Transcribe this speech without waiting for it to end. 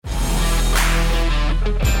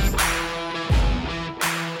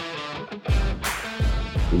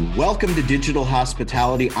Welcome to Digital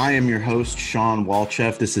Hospitality. I am your host, Sean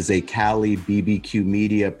Walchef. This is a Cali BBQ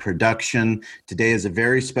Media production. Today is a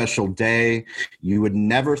very special day. You would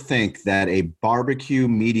never think that a barbecue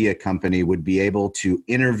media company would be able to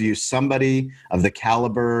interview somebody of the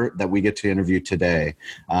caliber that we get to interview today.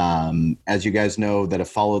 As you guys know that have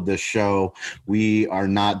followed this show, we are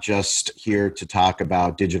not just here to talk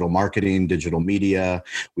about digital marketing, digital media.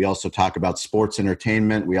 We also talk about sports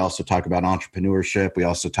entertainment. We also talk about entrepreneurship. We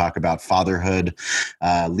also talk about fatherhood,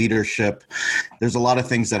 leadership. There's a lot of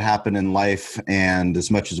things that happen in life, and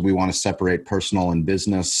as much as we want to separate personal and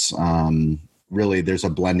business, really there's a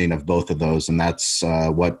blending of both of those, and that's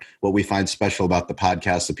what we find special about the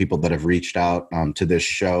podcast, the people that have reached out to this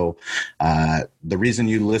show. The reason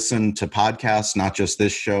you listen to podcasts, not just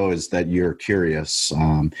this show, is that you're curious.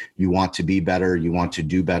 You want to be better, you want to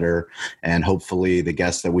do better, and hopefully the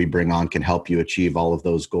guests that we bring on can help you achieve all of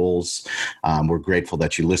those goals. We're grateful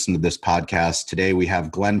that you listen to this podcast. Today we have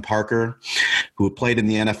Glenn Parker, who played in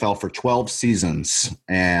the NFL for 12 seasons,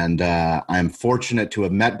 and I'm fortunate to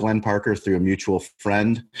have met Glenn Parker through a mutual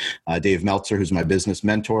friend, Dave Meltzer, who's my business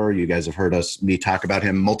mentor. You guys have heard me talk about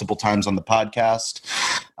him multiple times on the podcast.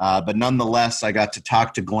 But nonetheless, I got to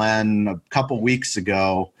talk to Glenn a couple weeks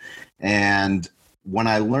ago. And when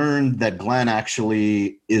I learned that Glenn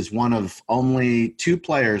actually is one of only two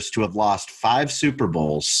players to have lost 5 Super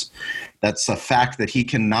Bowls, that's a fact that he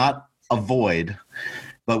cannot avoid.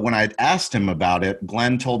 But when I'd asked him about it,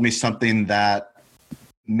 Glenn told me something that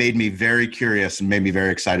made me very curious and made me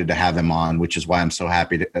very excited to have him on, which is why I'm so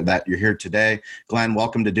happy that you're here today. Glenn,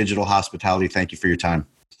 welcome to Digital Hospitality. Thank you for your time.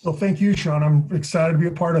 Well, thank you, Sean. I'm excited to be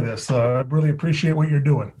a part of this. I really appreciate what you're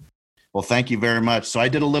doing. Well, thank you very much. So I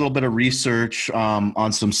did a little bit of research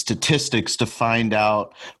on some statistics to find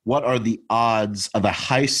out what are the odds of a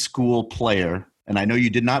high school player, and I know you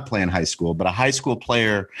did not play in high school, but a high school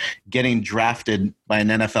player getting drafted by an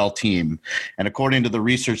NFL team. And according to the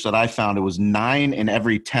research that I found, it was 9 in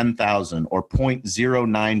every 10,000, or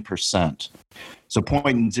 0.09%. So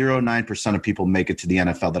 0.09% of people make it to the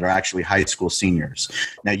NFL that are actually high school seniors.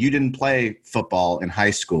 Now, you didn't play football in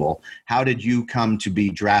high school. How did you come to be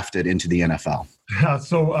drafted into the NFL? Yeah,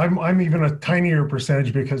 so I'm even a tinier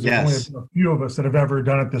percentage because there's only a few of us that have ever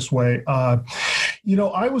done it this way. I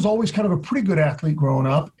was always kind of a pretty good athlete growing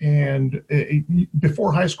up, and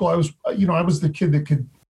before high school, I was the kid that could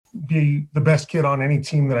be the best kid on any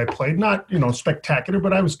team that I played. Not spectacular,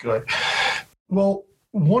 but I was good. Well,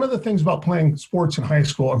 one of the things about playing sports in high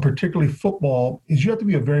school, and particularly football, is you have to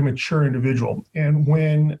be a very mature individual. And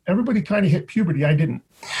when everybody kind of hit puberty, I didn't,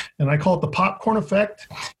 and I call it the popcorn effect.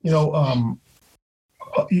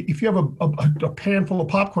 If you have a pan full of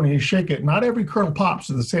popcorn and you shake it, not every kernel pops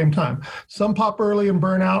at the same time. Some pop early and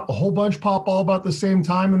burn out, a whole bunch pop all about the same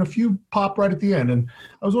time, and a few pop right at the end. And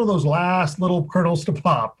I was one of those last little kernels to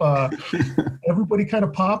pop. Everybody kind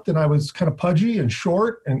of popped, and I was kind of pudgy and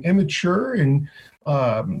short and immature, and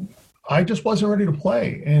I just wasn't ready to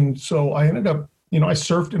play. And so I ended up, I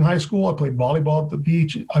surfed in high school. I played volleyball at the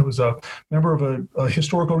beach. I was a member of a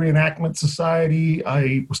historical reenactment society.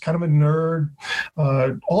 I was kind of a nerd.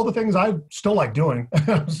 All the things I still like doing.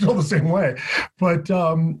 I'm still the same way. But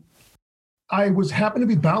I happened to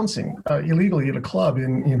be bouncing illegally at a club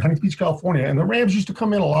in Huntington Beach, California. And the Rams used to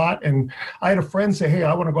come in a lot. And I had a friend say, "Hey,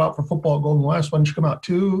 I want to go out for football at Golden West. Why don't you come out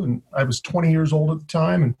too?" And I was 20 years old at the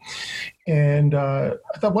time. And I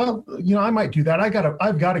thought, well, I might do that.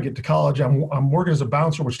 I've got to get to college. I'm working as a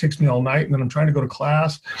bouncer, which takes me all night. And then I'm trying to go to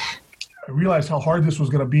class. I realized how hard this was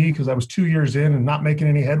going to be because I was 2 years in and not making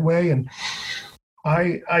any headway. And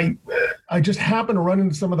I just happened to run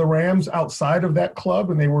into some of the Rams outside of that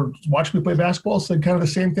club, and they were watching me play basketball, said kind of the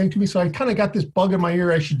same thing to me. So I kind of got this bug in my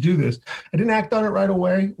ear, I should do this. I didn't act on it right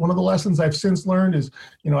away. One of the lessons I've since learned is,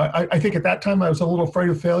 I think at that time I was a little afraid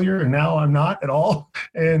of failure, and now I'm not at all.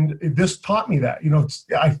 And this taught me that.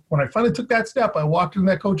 When I finally took that step, I walked in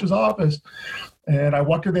that coach's office. And I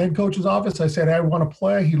walked to the head coach's office. I said, "I want to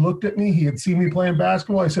play." He looked at me. He had seen me playing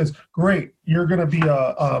basketball. He says, "Great, you're going to be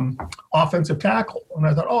a offensive tackle." And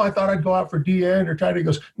I thought I'd go out for D-end or tight end. He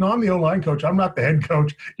goes, "No, I'm the O-line coach. I'm not the head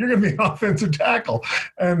coach. You're going to be an offensive tackle."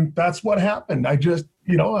 And that's what happened. I just,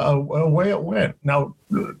 away it went. Now,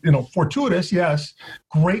 fortuitous, yes.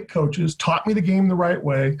 Great coaches taught me the game the right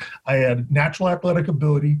way. I had natural athletic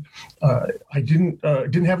ability. I didn't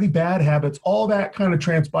have any bad habits. All that kind of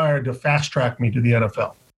transpired to fast track me to the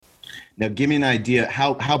NFL. Now, give me an idea.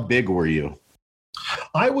 How big were you?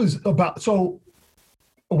 I was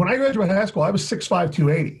when I graduated high school, I was 6'5",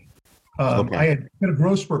 280. I had hit a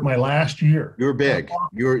growth spurt my last year. You were big.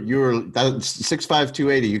 You were that's 6'5",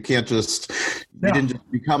 280. You can't just you didn't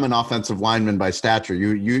just become an offensive lineman by stature.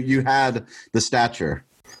 You had the stature.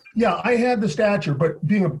 Yeah, I had the stature, but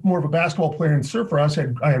being more of a basketball player and surfer, I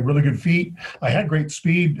had really good feet. I had great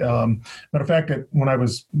speed. Matter of fact,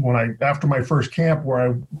 after my first camp where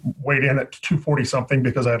I weighed in at 240 something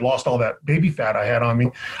because I had lost all that baby fat I had on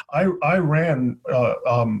me, I ran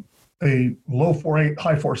a low 4.8,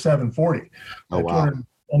 high 4.7 40. Oh wow!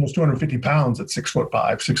 Almost 250 pounds at 6'5",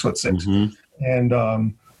 6'6",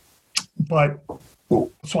 and but.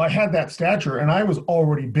 So I had that stature and I was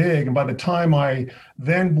already big. And by the time I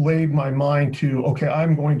then laid my mind to, okay,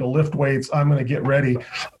 I'm going to lift weights, I'm going to get ready.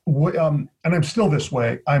 And I'm still this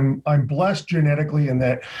way. I'm blessed genetically in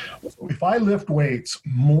that if I lift weights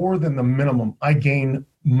more than the minimum, I gain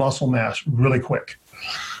muscle mass really quick.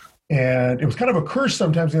 And it was kind of a curse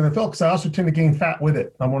sometimes in the NFL because I also tend to gain fat with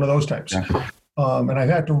it. I'm one of those types. Yeah. And I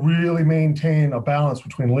had to really maintain a balance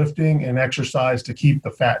between lifting and exercise to keep the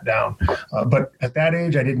fat down. But at that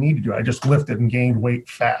age, I didn't need to do it. I just lifted and gained weight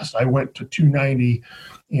fast. I went to 290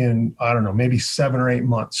 in, I don't know, maybe 7 or 8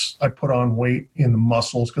 months. I put on weight in the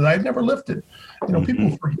muscles because I had never lifted. You know,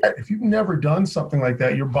 people forget, if you've never done something like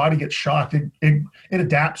that, your body gets shocked. It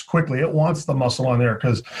adapts quickly. It wants the muscle on there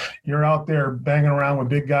because you're out there banging around with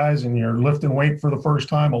big guys and you're lifting weight for the first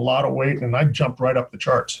time, a lot of weight, and I jumped right up the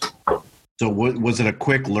charts. So was it a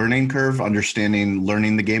quick learning curve,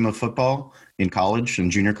 learning the game of football in college and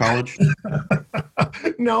junior college?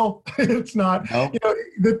 No, it's not. No? You know,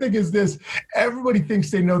 the thing is this, everybody thinks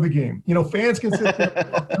they know the game. You know, fans can sit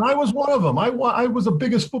there, and I was one of them. I was the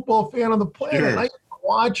biggest football fan on the planet. Sure. I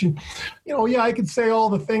watch and, you know, I could say all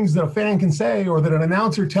the things that a fan can say or that an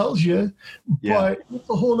announcer tells you, but it's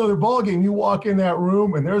a whole other ballgame. You walk in that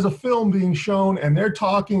room and there's a film being shown and they're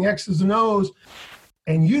talking X's and O's.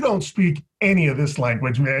 And you don't speak any of this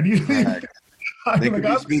language, man. They could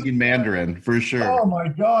be speaking Mandarin for sure. Oh my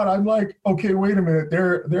God! I'm like, okay, wait a minute.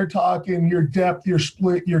 They're talking your depth, your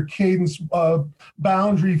split, your cadence,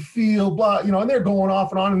 boundary, field, blah. You know, and they're going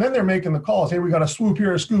off and on, and then they're making the calls. Hey, we got a swoop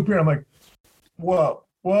here, a scoop here. I'm like, whoa,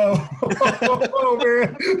 whoa,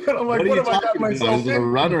 man! And I'm like, what have I got myself in? Is it a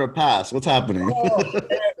run or a pass? What's happening?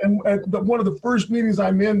 And one of the first meetings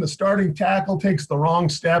I'm in, the starting tackle takes the wrong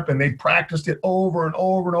step, and they practiced it over and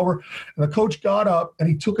over and over. And the coach got up, and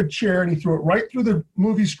he took a chair, and he threw it right through the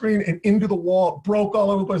movie screen and into the wall. It broke all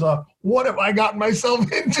over the place. What have I gotten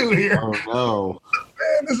myself into here? Oh, no.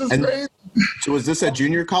 Man, this is crazy. So was this at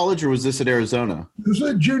junior college, or was this at Arizona? This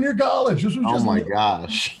was at junior college. This was just my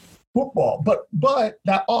gosh. Football. But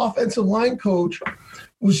that offensive line coach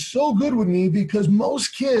was so good with me because most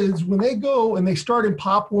kids, when they go and they start in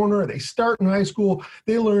Pop Warner, or they start in high school,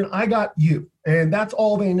 they learn, I got you. And that's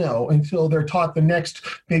all they know until they're taught the next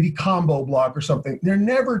maybe combo block or something. They're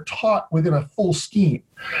never taught within a full scheme.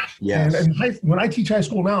 Yes. And when I teach high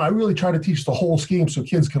school now, I really try to teach the whole scheme so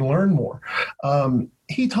kids can learn more.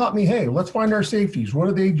 He taught me, hey, let's find our safeties. What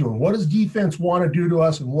are they doing? What does defense want to do to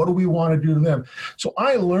us? And what do we want to do to them? So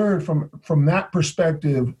I learned from that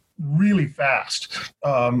perspective really fast.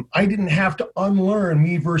 I didn't have to unlearn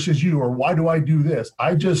me versus you, or why do I do this?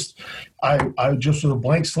 I just was a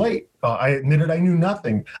blank slate. I admitted I knew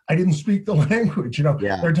nothing. I didn't speak the language. You know,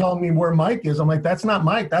 They're telling me where Mike is. I'm like, that's not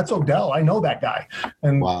Mike. That's Odell. I know that guy.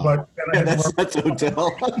 And wow. But that's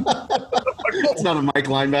Odell. It's not a Mike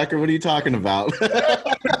linebacker. What are you talking about?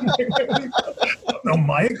 No,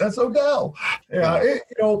 Mike. That's Odell. Yeah,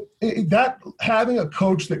 that having a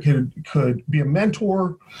coach that could be a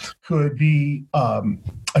mentor, could be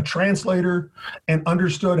a translator, and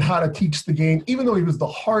understood how to teach the game, even though he was the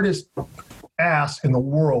hardest ass in the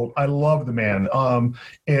world. I love the man.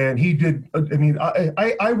 And he did. I mean,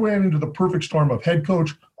 I ran into the perfect storm of head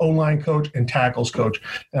coach, O-line coach, and tackles coach.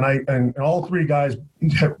 And all three guys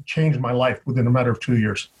have changed my life within a matter of 2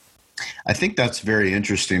 years. I think that's very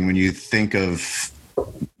interesting when you think of,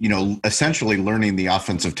 essentially learning the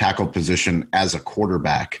offensive tackle position as a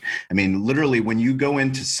quarterback. I mean, literally, when you go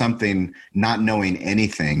into something not knowing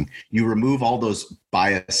anything, you remove all those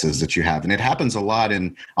biases that you have. And it happens a lot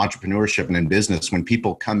in entrepreneurship and in business when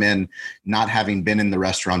people come in not having been in the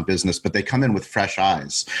restaurant business, but they come in with fresh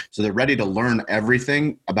eyes. So they're ready to learn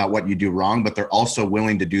everything about what you do wrong, but they're also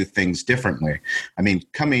willing to do things differently. I mean,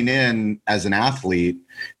 coming in as an athlete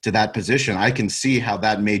to that position, I can see how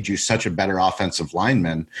that made you such a better offensive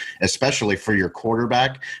lineman, especially for your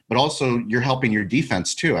quarterback, but also you're helping your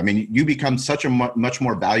defense too. I mean, you become such a much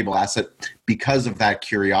more valuable asset because of that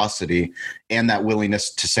curiosity and that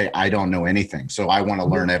willingness to say, I don't know anything, so I want to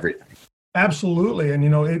learn everything. Absolutely. And,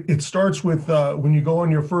 it starts with when you go on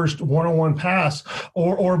your first one-on-one pass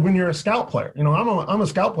or when you're a scout player. I'm a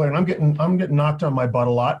scout player and I'm getting knocked on my butt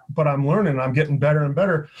a lot, but I'm learning. I'm getting better and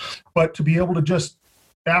better. But to be able to just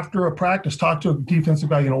after a practice, talk to a defensive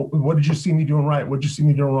guy, what did you see me doing right? What did you see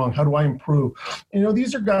me doing wrong? How do I improve?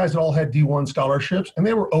 These are guys that all had D1 scholarships, and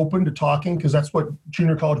they were open to talking because that's what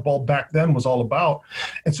junior college ball back then was all about.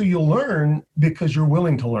 And so you'll learn because you're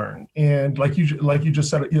willing to learn. And like you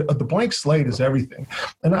just said, the blank slate is everything.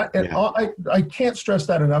 And I can't stress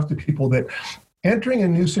that enough to people that entering a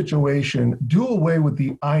new situation, do away with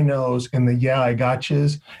the I knows and the yeah I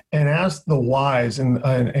gotchas, and ask the whys and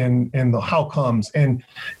the how comes, and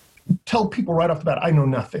tell people right off the bat, I know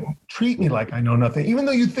nothing. Treat me like I know nothing. Even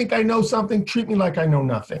though you think I know something, treat me like I know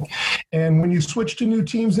nothing. And when you switch to new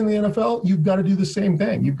teams in the NFL, you've got to do the same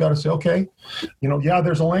thing. You've got to say, okay,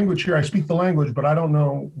 there's a language here. I speak the language, but I don't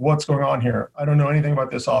know what's going on here. I don't know anything about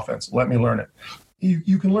this offense. Let me learn it.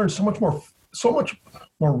 You can learn so much more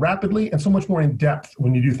rapidly and so much more in depth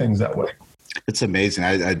when you do things that way. It's amazing.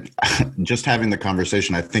 I just having the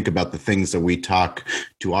conversation, I think about the things that we talk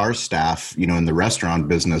to our staff, in the restaurant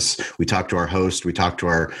business. We talk to our host, we talk to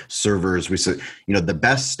our servers. We say, the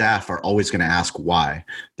best staff are always going to ask why.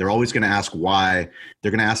 They're always going to ask why.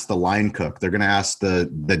 They're going to ask the line cook. They're going to ask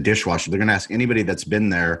the dishwasher. They're going to ask anybody that's been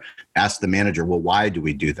there, ask the manager, well, why do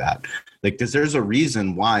we do that? Because there's a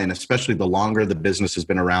reason why, and especially the longer the business has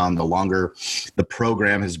been around, the longer the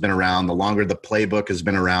program has been around, the longer the playbook has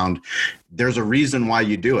been around, there's a reason why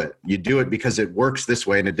you do it. You do it because it works this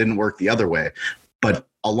way and it didn't work the other way. But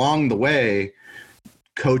along the way,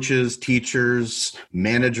 coaches, teachers,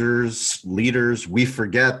 managers, leaders, we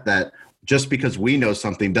forget that just because we know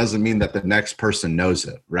something doesn't mean that the next person knows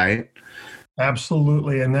it, right?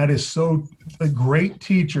 Absolutely. And that is so the great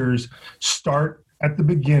teachers start at the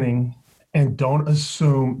beginning and don't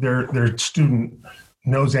assume their student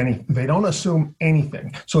knows anything. They don't assume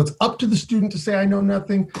anything. So it's up to the student to say, I know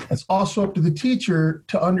nothing. It's also up to the teacher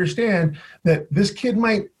to understand that this kid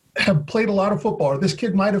might have played a lot of football, or this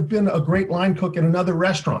kid might have been a great line cook in another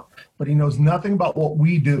restaurant, but he knows nothing about what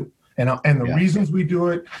we do and the reasons we do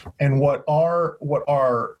it and what our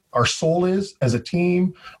soul is as a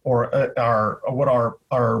team, or what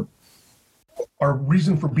our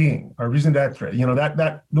reason for being, our reason to act,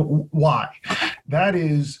 why. That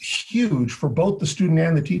is huge for both the student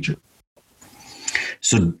and the teacher.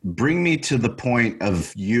 So bring me to the point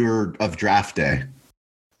of draft day.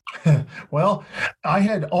 Well, I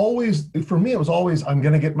had always, for me, it was always, I'm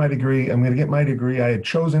going to get my degree. I had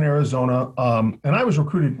chosen Arizona, and I was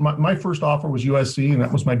recruited. My first offer was USC, and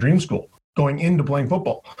that was my dream school going into playing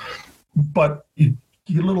football. But you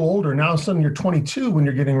get a little older. Now, all of a sudden, you're 22 when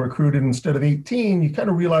you're getting recruited instead of 18. You kind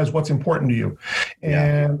of realize what's important to you.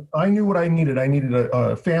 And I knew what I needed. I needed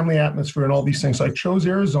a family atmosphere and all these things. So I chose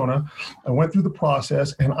Arizona. I went through the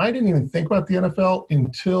process, and I didn't even think about the NFL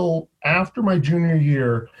until after my junior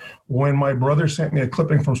year, when my brother sent me a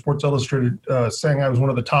clipping from Sports Illustrated saying I was one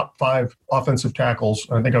of the top 5 offensive tackles.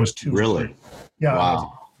 I think I was 2. Really? Yeah.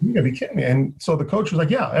 Wow. You gotta be kidding me. And so the coach was like,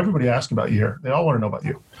 yeah, everybody asked about you here. They all want to know about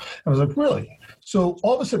you. I was like, really? So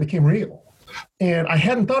all of a sudden it became real. And I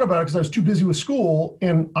hadn't thought about it because I was too busy with school.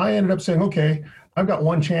 And I ended up saying, okay, I've got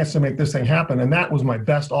one chance to make this thing happen. And that was my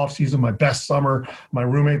best off season, my best summer. My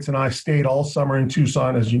roommates and I stayed all summer in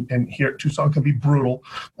Tucson, and here Tucson can be brutal.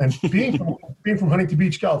 And being from Huntington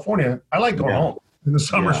Beach, California, I like going home in the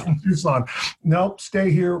summers from Tucson. Nope, stay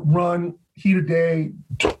here, run, heat a day,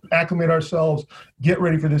 acclimate ourselves, get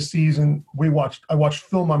ready for this season. I watched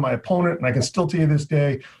film on my opponent, and I can still tell you this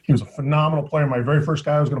day, he was a phenomenal player. My very first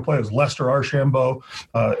guy I was going to play was Lester Archambault.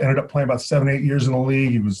 Ended up playing about 7-8 years in the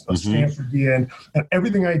league. He was a Stanford DN. And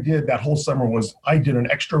everything I did that whole summer was I did an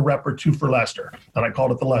extra rep or 2 for Lester, and I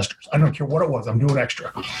called it the Lesters. I don't care what it was. I'm doing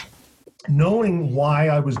extra. Knowing why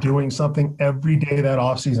I was doing something every day that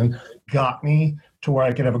offseason got me to where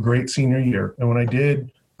I could have a great senior year. And when I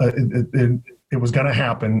did, it was going to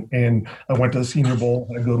happen. And I went to the Senior Bowl,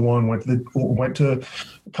 had a good one, went to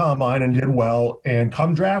Combine and did well. And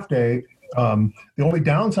come draft day, the only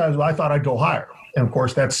downside was I thought I'd go higher. And of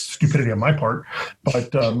course, that's stupidity on my part.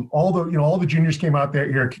 But all the juniors came out there,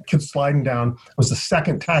 your kids sliding down. I was the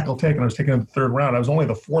second tackle taken. I was taken in the 3rd round. I was only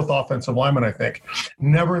the 4th offensive lineman, I think.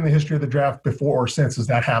 Never in the history of the draft before or since has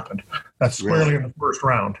that happened. That's squarely in the 1st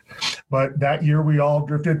round. But that year we all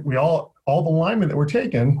drifted. All the linemen that were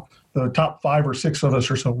taken, the top 5 or 6 of us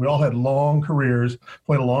or so, we all had long careers,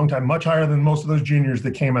 played a long time, much higher than most of those juniors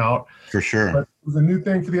that came out. For sure. But it was a new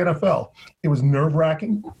thing for the NFL. It was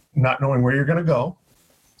nerve-wracking, not knowing where you're going to go,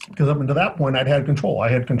 because up until that point, I'd had control. I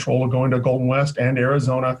had control of going to Golden West and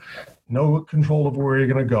Arizona. no control of where you're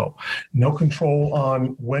going to go, no control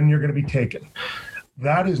on when you're going to be taken.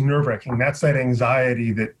 That is nerve-wracking. That's that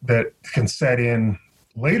anxiety that can set in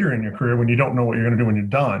later in your career when you don't know what you're going to do when you're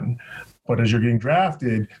done. But as you're getting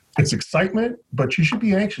drafted, it's excitement, but you should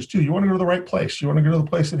be anxious too. You want to go to the right place. You want to go to the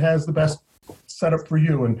place that has the best setup for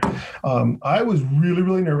you. And I was really,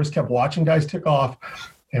 really nervous, kept watching guys tick off.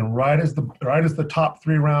 And right as the top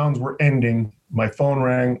 3 rounds were ending, my phone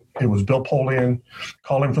rang. It was Bill Polian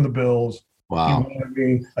calling from the Bills. Wow. He wanted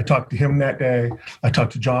me. I talked to him that day. I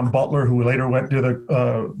talked to John Butler, who later went to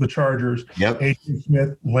the Chargers. Yep. A.J.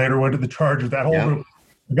 Smith later went to the Chargers. That whole group.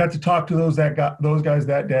 I got to talk to those guys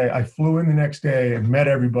that day. I flew in the next day and met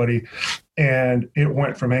everybody, and it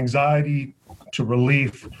went from anxiety to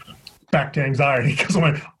relief back to anxiety because I'm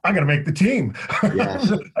like, I got to make the team.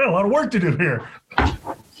 Yes. I had a lot of work to do here.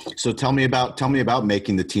 So tell me about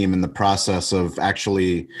making the team and the process of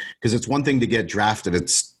actually, because it's one thing to get drafted,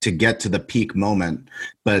 it's to get to the peak moment.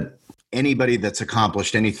 But anybody that's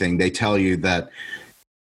accomplished anything, they tell you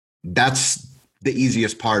that's the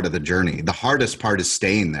easiest part of the journey. The hardest part is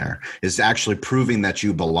staying there, is actually proving that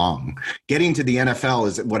you belong. Getting to the NFL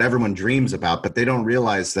is what everyone dreams about, but they don't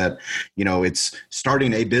realize that, it's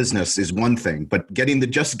starting a business is one thing, but getting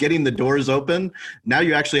the doors open, now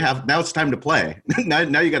it's time to play. now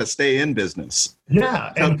you got to stay in business.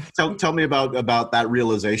 Yeah. Tell me about that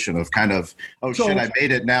realization of kind of, shit, I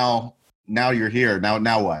made it now. Now you're here.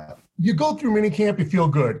 Now what? You go through minicamp, you feel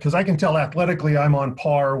good because I can tell athletically I'm on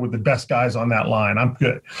par with the best guys on that line. I'm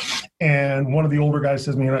good. And one of the older guys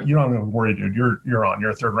says to me, you don't have to worry, dude. You're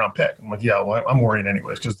a 3rd-round pick. I'm like, yeah, well, I'm worried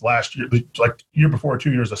anyways because last year, like year before,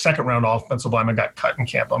 2 years, a 2nd-round offensive lineman got cut in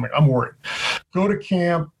camp. I'm like, I'm worried. Go to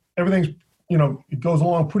camp. Everything's, it goes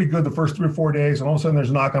along pretty good the first 3 or 4 days, and all of a sudden there's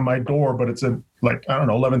a knock on my door, but it's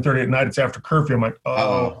 11:30 at night. It's after curfew. I'm like,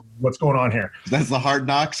 what's going on here? That's the hard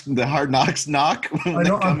knocks knock. I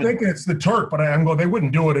know. I'm thinking it's the Turk, but I'm going, they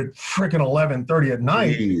wouldn't do it at freaking 11:30 at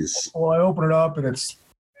night. Jeez. Well, I open it up and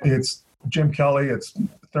it's Jim Kelly, it's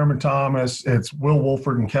Thurman Thomas, it's Will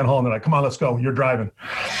Wolford and Ken Hall, and they're like, come on, let's go. You're driving.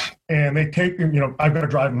 And they take, I've got to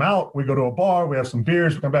drive them out. We go to a bar, we have some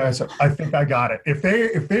beers, we come back. I said, I think I got it. If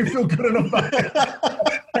they feel good enough about it,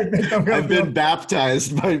 I think I've been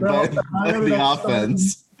baptized by the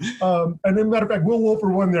offense. And then, matter of fact, Will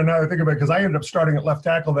Wolford won there. Now I think about it, because I ended up starting at left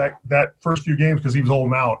tackle that first few games because he was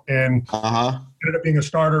holding out, and ended up being a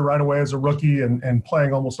starter right away as a rookie and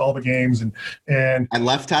playing almost all the games. And at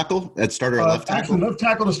left tackle, at left tackle, actually left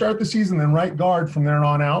tackle to start the season, then right guard from there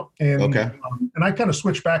on out. And and I kind of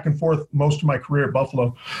switched back and forth most of my career at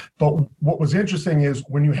Buffalo. But what was interesting is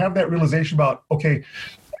when you have that realization about, okay,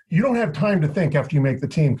 you don't have time to think after you make the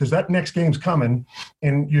team because that next game's coming,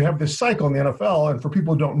 and you have this cycle in the NFL. And for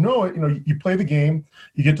people who don't know it, you play the game,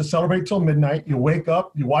 you get to celebrate till midnight, you wake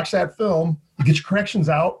up, you watch that film, you get your corrections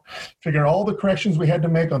out, figure out all the corrections we had to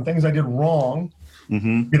make on things I did wrong,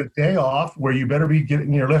 get a day off where you better be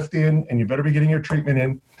getting your lift in and you better be getting your treatment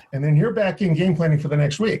in. And then you're back in game planning for the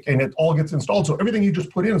next week, and it all gets installed. So everything you just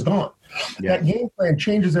put in is gone. Yeah. That game plan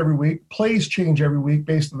changes every week. Plays change every week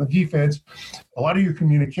based on the defense. A lot of your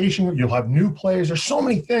communication, you'll have new plays. There's so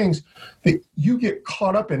many things that you get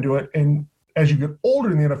caught up into it. And as you get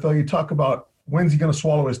older in the NFL, you talk about when's he going to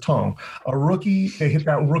swallow his tongue. A rookie, they hit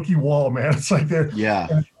that rookie wall, man. It's like they're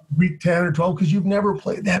week 10 or 12 because you've never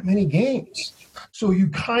played that many games. So you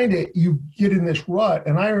get in this rut.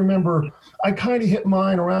 And I remember I kind of hit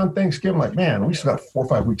mine around Thanksgiving, like, man, we still got 4 or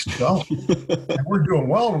 5 weeks to go. And we're doing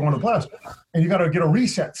well. We're one of the best. And you got to get a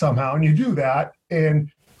reset somehow. And you do that.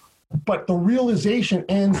 But the realization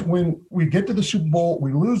ends when we get to the Super Bowl.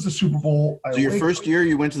 We lose the Super Bowl. So your first year,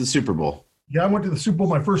 you went to the Super Bowl? Yeah, I went to the Super Bowl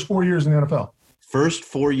my first 4 years in the NFL. First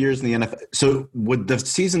 4 years in the NFL. So with the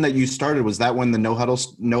season that you started, was that when the no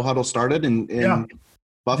huddle started in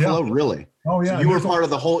Buffalo? Yeah. Really? Oh yeah. So you were part of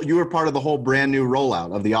the whole brand new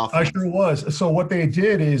rollout of the offense. I sure was. So what they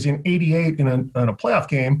did is in '88 in a playoff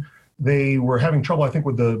game, they were having trouble, I think,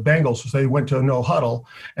 with the Bengals, so they went to a no huddle,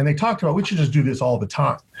 and they talked about we should just do this all the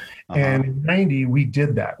time. And in '90 we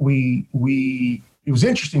did that. It was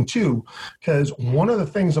interesting too, because one of the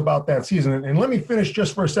things about that season, and let me finish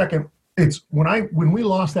just for a second. It's when we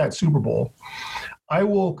lost that Super Bowl, I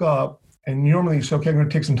woke up. And normally you say, okay, I'm going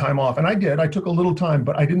to take some time off. And I did. I took a little time,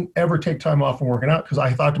 but I didn't ever take time off from working out because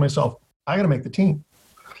I thought to myself, I got to make the team.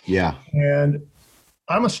 Yeah. And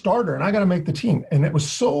I'm a starter and I got to make the team. And it was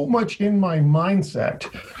so much in my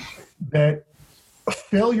mindset that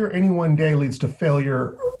failure any one day leads to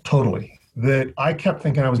failure totally, that I kept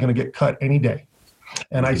thinking I was going to get cut any day.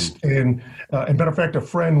 And matter of fact, a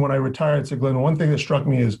friend, when I retired, said, Glenn, one thing that struck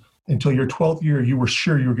me is until your 12th year, you were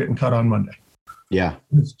sure you were getting cut on Monday. Yeah.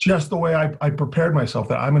 It's just the way I prepared myself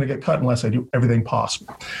that I'm going to get cut unless I do everything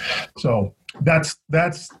possible. So that's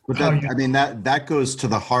But that goes to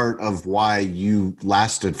the heart of why you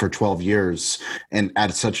lasted for 12 years and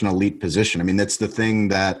at such an elite position. I mean, that's the thing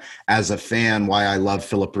that, as a fan, why I love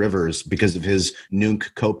Phillip Rivers, because of his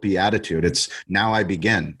nunc copi attitude. It's now I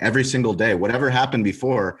begin every single day. Whatever happened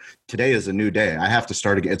before, today is a new day. I have to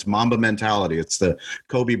start again. It's Mamba mentality. It's the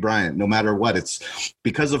Kobe Bryant. No matter what, it's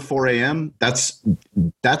because of 4 a.m. That's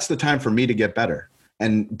the time for me to get better.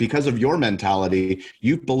 And because of your mentality,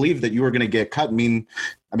 you believed that you were going to get cut. I mean,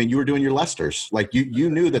 you were doing your Lesters. Like you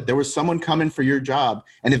knew that there was someone coming for your job.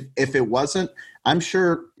 And if it wasn't, I'm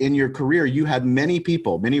sure in your career, you had many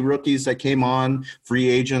rookies that came on, free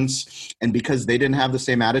agents. And because they didn't have the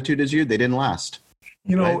same attitude as you, they didn't last.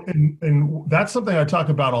 You know, right? and that's something I talk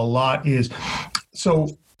about a lot is,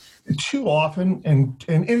 so too often, and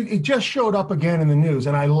it just showed up again in the news,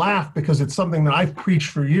 and I laugh because it's something that I've preached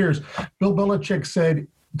for years. Bill Belichick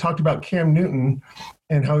talked about Cam Newton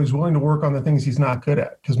and how he's willing to work on the things he's not good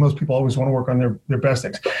at, because most people always want to work on their best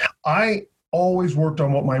things. I always worked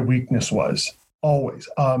on what my weakness was. Always,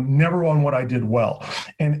 never on what I did well.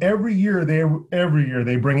 And every year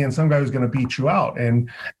they bring in some guy who's going to beat you out, and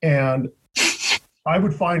I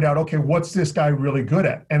would find out, okay, what's this guy really good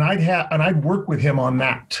at? And I'd work with him on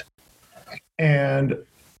that. And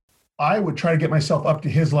I would try to get myself up to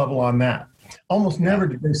his level on that. Almost never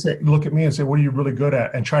did they look at me and say, what are you really good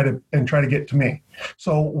at? And try to get to me.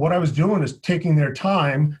 So what I was doing is taking their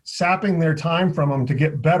time, sapping their time from them to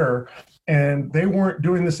get better. And they weren't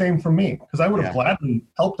doing the same for me, because I would have gladly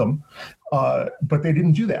helped them. But they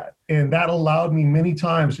didn't do that. And that allowed me many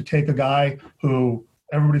times to take a guy who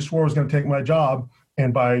everybody swore was going to take my job,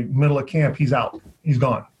 and by middle of camp, he's out. He's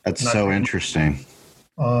gone. That's so interesting.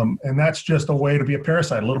 And that's just a way to be a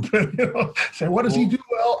parasite a little bit. You know? Say, what does he do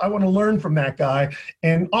well? I want to learn from that guy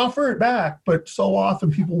and offer it back. But so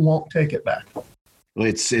often people won't take it back. Well,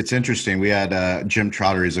 it's interesting. We had Jim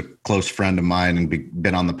Trotter. He's a close friend of mine and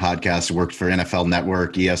been on the podcast. Worked for NFL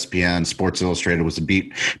Network, ESPN, Sports Illustrated. Was a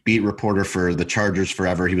beat reporter for the Chargers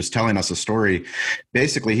forever. He was telling us a story.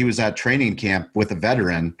 Basically, he was at training camp with a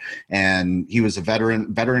veteran, and he was a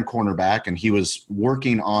veteran cornerback, and he was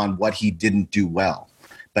working on what he didn't do well.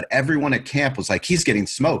 But everyone at camp was like, he's getting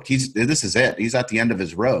smoked. This is it. He's at the end of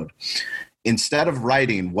his road. Instead of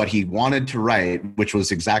writing what he wanted to write, which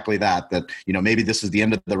was exactly that, maybe this is the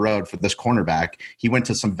end of the road for this cornerback, he went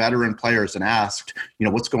to some veteran players and asked,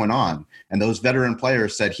 what's going on? And those veteran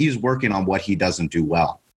players said he's working on what he doesn't do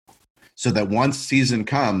well, so that once season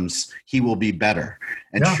comes, he will be better.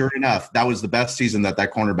 And sure enough, that was the best season that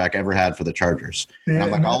cornerback ever had for the Chargers. And I'm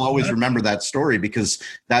like, I'll always remember that story, because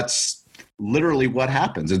that's literally what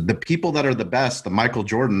happens. The people that are the best, the Michael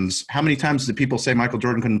Jordans, how many times did people say Michael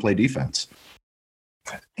Jordan couldn't play defense?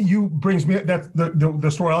 You brings me, that's the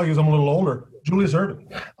story I'll use. I'm a little older. Julius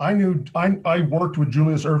Erving. I worked with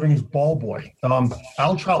Julius Erving's ball boy.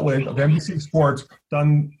 Al Troutwig of NBC Sports,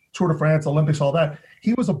 done Tour de France, Olympics, all that.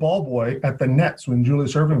 He was a ball boy at the Nets when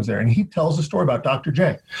Julius Erving was there. And he tells a story about Dr.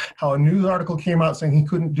 J, how a news article came out saying he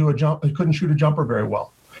couldn't shoot a jumper very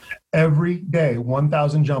well. Every day,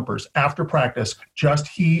 1,000 jumpers after practice, just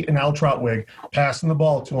he and Al Troutwig passing the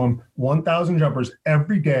ball to him, 1,000 jumpers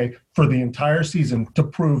every day for the entire season to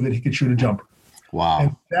prove that he could shoot a jumper. Wow.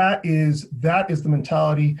 And that is the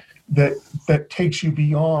mentality that takes you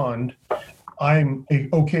beyond, I'm a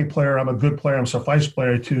okay player, I'm a good player, I'm a suffice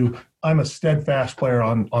player, to I'm a steadfast player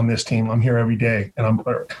on this team. I'm here every day, and I'm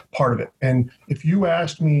part of it. And if you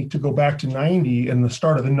asked me to go back to 90 and the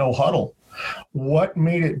start of the no huddle, what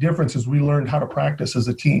made it different is we learned how to practice as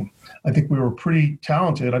a team. I think we were pretty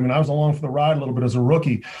talented. I mean, I was along for the ride a little bit as a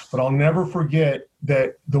rookie, but I'll never forget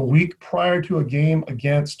that the week prior to a game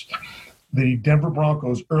against the Denver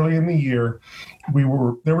Broncos early in the year,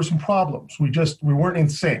 there were some problems. We weren't in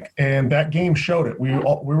sync, and that game showed it. We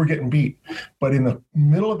were getting beat. But in the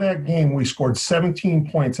middle of that game, we scored 17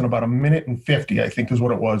 points in about a minute and 50, I think is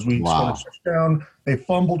what it was. We scored a touchdown. They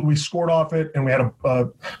fumbled. We scored off it, and we had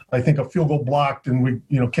I think a field goal blocked, and we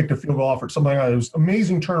kicked a field goal off or something like that. It was an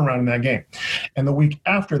amazing turnaround in that game. And the week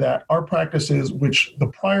after that, our practices, which the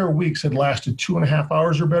prior weeks had lasted 2.5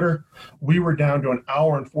 hours or better, we were down to an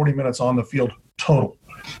hour and 40 minutes on the field total.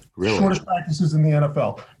 Really? Shortest practices in the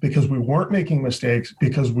NFL, because we weren't making mistakes,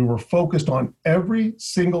 because we were focused on every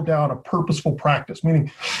single down, a purposeful practice.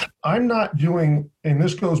 Meaning, I'm not doing, and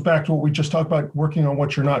this goes back to what we just talked about, working on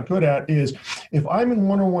what you're not good at, is if I'm in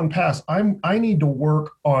one-on-one pass, I need to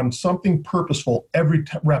work on something purposeful every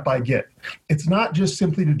rep I get. It's not just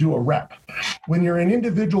simply to do a rep. When you're in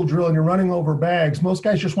individual drill and you're running over bags, most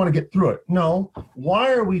guys just want to get through it. No,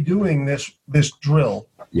 why are we doing this drill?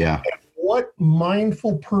 Yeah. What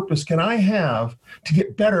mindful purpose can I have to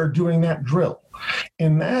get better doing that drill?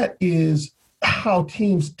 And that is how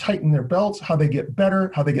teams tighten their belts, how they get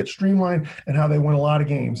better, how they get streamlined, and how they win a lot of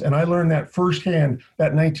games. And I learned that firsthand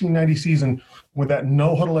that 1990 season with that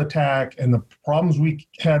no-huddle attack and the problems we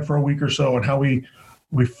had for a week or so, and how we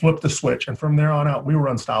flipped the switch. And from there on out, we were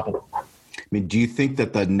unstoppable. I mean, do you think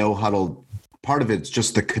that the no-huddle, part of it's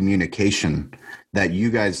just the communication, that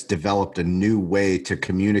you guys developed a new way to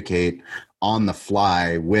communicate on the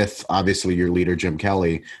fly with obviously your leader, Jim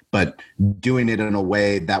Kelly, but doing it in a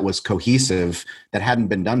way that was cohesive, that hadn't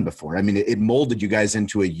been done before? I mean, it molded you guys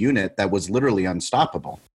into a unit that was literally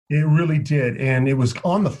unstoppable. It really did. And it was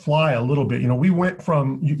on the fly a little bit. We went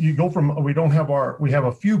from, you go from, we have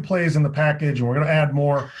a few plays in the package and we're going to add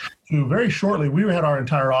more, to very shortly, we had our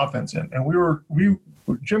entire offense in. And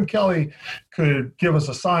Jim Kelly could give us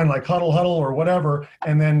a sign like huddle, huddle, or whatever.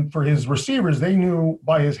 And then for his receivers, they knew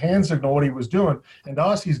by his hand signal what he was doing. And to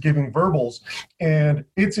us, he's giving verbals. And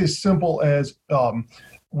it's as simple as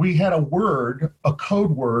we had a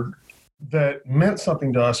code word that meant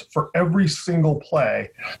something to us for every single play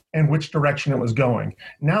and which direction it was going.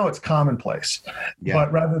 Now it's commonplace. Yeah.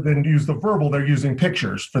 But rather than use the verbal, they're using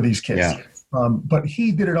pictures for these kids. Yeah. But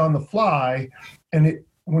he did it on the fly. And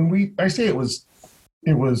I say it was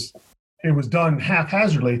done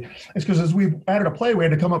haphazardly, it's because as we added a play, we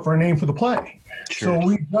had to come up for a name for the play. Sure. So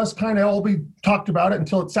we just kind of talked about it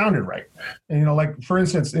until it sounded right. And, like for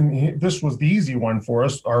instance, this was the easy one for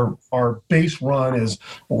us. Our base run is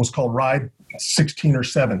what was called ride 16 or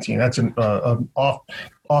 17. That's an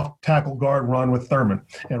off tackle guard run with Thurman.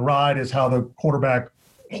 And ride is how the quarterback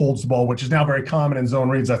holds the ball, which is now very common in zone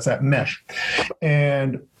reads. That's that mesh.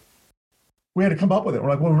 And we had to come up with it. We're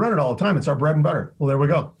like, well, we run it all the time. It's our bread and butter. Well, there we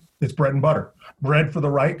go. It's bread and butter. Bread for the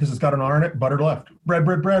right because it's got an R in it, butter to left. Bread,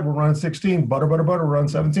 we're running 16. Butter, we're running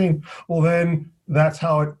 17. Well, then that's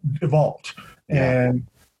how it evolved. Yeah. And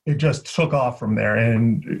it just took off from there.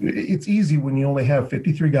 And it's easy when you only have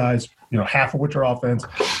 53 guys, half of which are offense,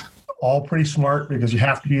 all pretty smart because you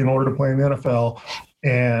have to be in order to play in the NFL.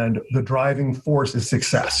 And the driving force is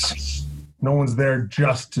success. No one's there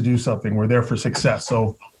just to do something. We're there for success.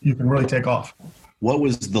 So you can really take off. What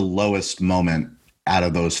was the lowest moment out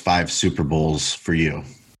of those 5 Super Bowls for you?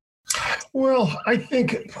 Well, I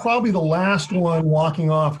think probably the last one walking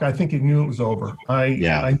off, I think he knew it was over.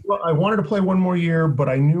 I wanted to play one more year, but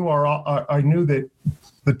I knew that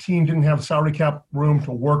the team didn't have salary cap room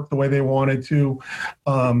to work the way they wanted to.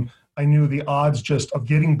 I knew the odds just of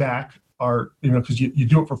getting back are, because you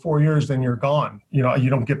do it for 4 years, then you're gone. You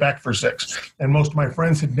don't get back for 6. And most of my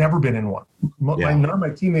friends had never been in one. None of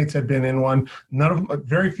my teammates had been in one.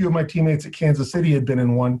 Very few of my teammates at Kansas City had been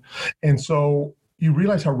in one. And so you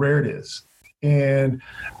realize how rare it is. And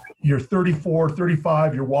you're 34,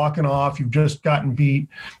 35, you're walking off, you've just gotten beat,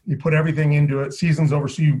 you put everything into it, season's over,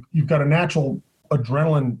 so you've got a natural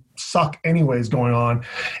adrenaline suck anyways going on.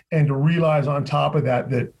 And to realize on top of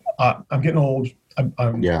that I'm getting old,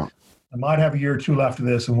 I might have a year or two left of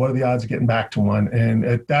this, and what are the odds of getting back to one? And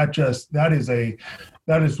that is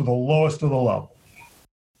the lowest of the low.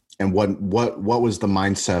 And what was the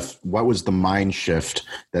mindset? What was the mind shift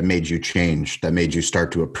that made you change? That made you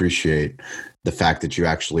start to appreciate the fact that you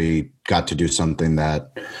actually got to do something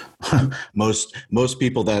that most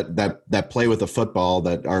people that play with a football,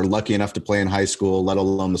 that are lucky enough to play in high school, let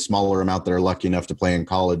alone the smaller amount that are lucky enough to play in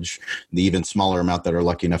college, the even smaller amount that are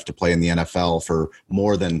lucky enough to play in the NFL for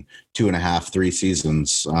more than 2.5, 3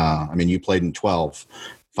 seasons. I mean, you played in 12.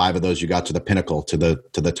 5 of those you got to the pinnacle, to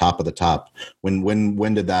the top of the top.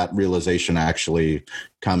 When did that realization actually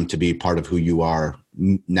come to be part of who you are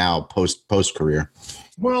now post career?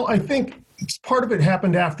 Well, I think part of it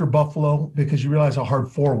happened after Buffalo, because you realize how hard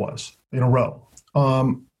 4 was in a row.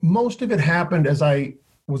 Most of it happened as I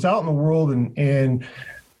was out in the world, and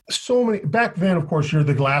so many back then, of course, you're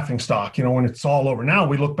the laughing stock, when it's all over. Now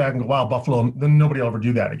we look back and go, wow, Buffalo, then nobody will ever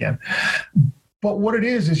do that again. But what it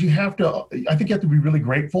is I think you have to be really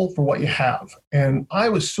grateful for what you have. And I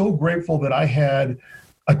was so grateful that I had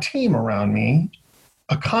a team around me,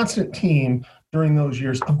 a constant team during those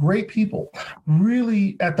years of great people,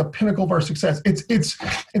 really at the pinnacle of our success. It's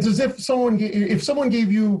as if someone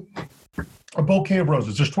gave you a bouquet of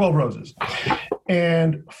roses. There's 12 roses.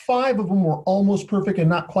 And 5 of them were almost perfect and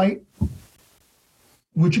not quite.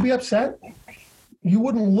 Would you be upset? You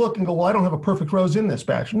wouldn't look and go, well, I don't have a perfect rose in this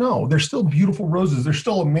batch. No, they're still beautiful roses. They're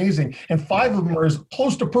still amazing. And 5 of them are as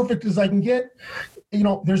close to perfect as I can get.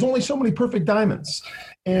 There's only so many perfect diamonds.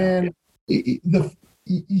 And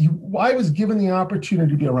I was given the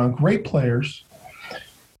opportunity to be around great players,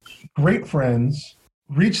 great friends,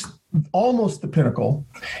 reach almost the pinnacle.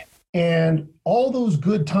 And all those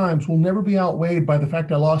good times will never be outweighed by the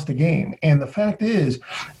fact I lost a game. And the fact is,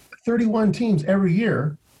 31 teams every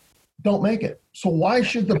year don't make it. So why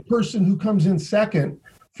should the person who comes in second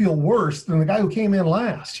feel worse than the guy who came in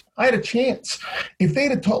last? I had a chance. If they'd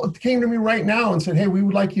have came to me right now and said, hey, we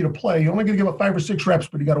would like you to play. You're only going to give up 5 or 6 reps,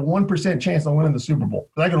 but you got a 1% chance on winning the Super Bowl.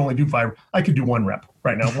 Because I can only do 5. I could do 1 rep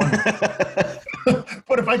right now.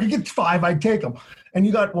 But if I could get 5, I'd take them. And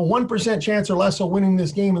you got a 1% chance or less of winning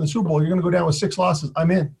this game in the Super Bowl. You're going to go down with 6 losses. I'm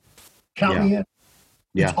in. Count me in.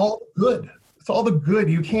 Yeah. It's all good. It's all the good.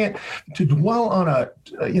 You can't to dwell on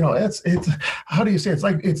it's how do you say it?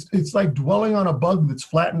 It's like dwelling on a bug that's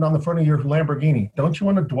flattened on the front of your Lamborghini. Don't you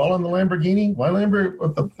want to dwell on the Lamborghini? Why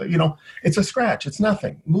Lamborghini? It's a scratch. It's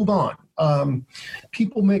nothing. Move on.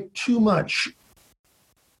 People make too much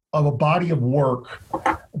of a body of work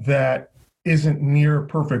that isn't near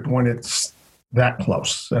perfect when it's that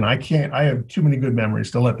close. And I have too many good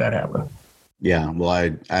memories to let that happen. Yeah. Well,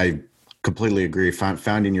 I completely agree.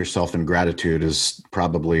 Founding yourself in gratitude is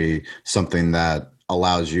probably something that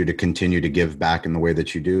allows you to continue to give back in the way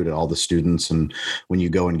that you do to all the students. And when you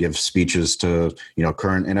go and give speeches to,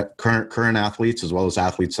 current athletes, as well as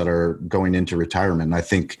athletes that are going into retirement, and I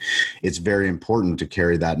think it's very important to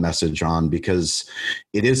carry that message on because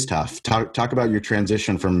it is tough. Talk about your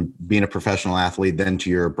transition from being a professional athlete, then to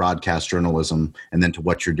your broadcast journalism, and then to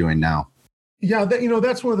what you're doing now. Yeah,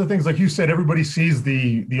 that's one of the things, like you said, everybody sees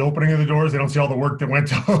the opening of the doors. They don't see all the work that went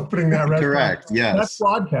to opening that restaurant. Correct, yes. That's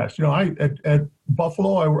broadcast. At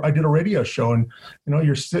Buffalo, I did a radio show, and,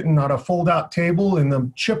 you're sitting on a fold-out table in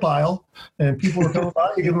the chip aisle, and people are coming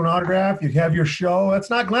by, you give them an autograph, you have your show.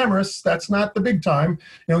 That's not glamorous. That's not the big time.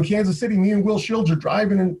 In Kansas City, me and Will Shields are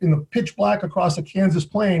driving in the pitch black across the Kansas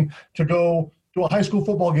plain to go to a high school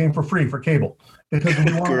football game for free for cable. Because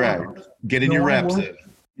we want correct. Getting your reps in.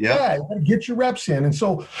 Yep. Yeah, you gotta get your reps in. And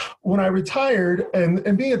so when I retired,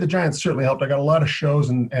 and being at the Giants certainly helped. I got a lot of shows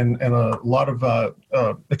and a lot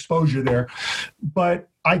of exposure there. But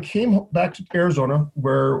I came back to Arizona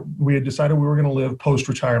where we had decided we were going to live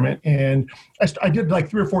post-retirement. And I did like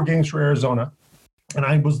 3 or 4 games for Arizona. And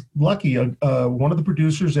I was lucky. One of the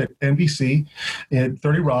producers at NBC at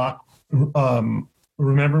 30 Rock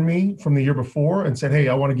remembered me from the year before and said, hey,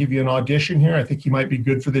 I want to give you an audition here. I think you might be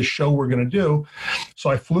good for this show we're going to do. So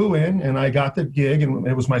I flew in and I got the gig, and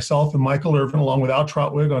it was myself and Michael Irvin along with Al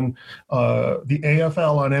Trotwig on the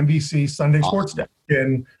AFL on NBC Sunday Sports Desk.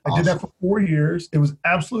 And I did that for 4 years. It was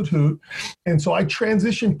absolute hoot. And so I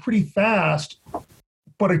transitioned pretty fast,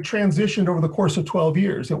 but I transitioned over the course of 12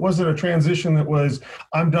 years. It wasn't a transition that was,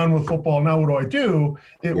 I'm done with football, now what do I do?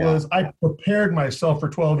 It was, I prepared myself for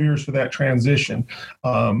 12 years for that transition.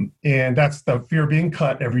 And that's the fear of being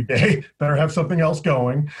cut every day. Better have something else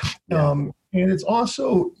going. And it's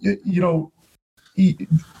also,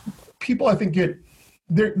 people I think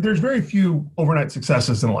there's very few overnight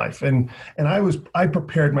successes in life. And I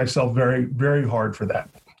prepared myself very, very hard for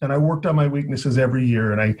that. And I worked on my weaknesses every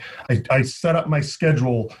year. And I set up my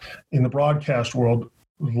schedule in the broadcast world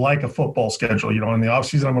like a football schedule. In the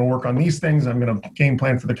offseason, I'm going to work on these things. I'm going to game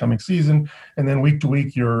plan for the coming season. And then week to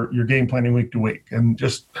week, you're game planning week to week. And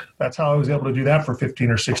just that's how I was able to do that for 15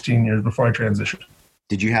 or 16 years before I transitioned.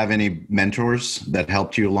 Did you have any mentors that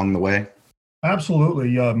helped you along the way?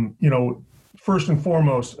 Absolutely. First and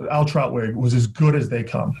foremost, Al Trotwig was as good as they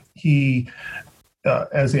come. He,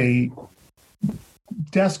 as a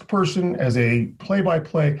desk person, as a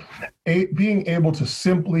play-by-play, being able to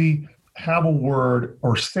simply have a word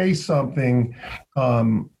or say something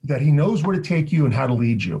that he knows where to take you and how to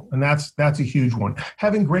lead you. And that's a huge one.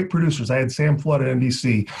 Having great producers. I had Sam Flood at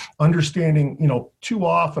NBC, understanding, too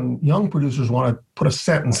often young producers want to put a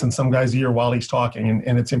sentence in some guy's ear while he's talking,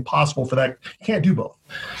 and it's impossible for that. You can't do both.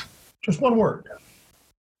 Just one word.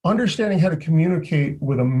 Understanding how to communicate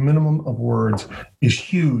with a minimum of words is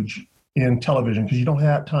huge in television because you don't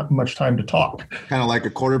have much time to talk. Kind of like a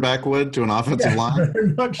quarterback would to an offensive line?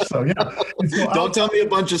 Very much so, yeah. So don't tell me a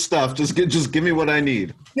bunch of stuff. Just give me what I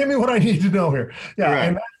need. Give me what I need to know here. Yeah, right.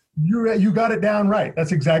 And You got it down right.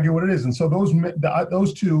 That's exactly what it is. And so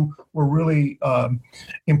those two were really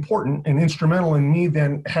important and instrumental in me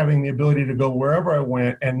then having the ability to go wherever I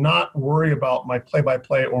went and not worry about my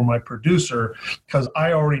play-by-play or my producer, because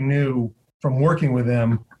I already knew from working with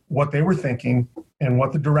them what they were thinking and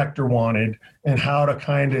what the director wanted and how to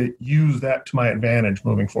kind of use that to my advantage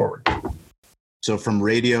moving forward. So from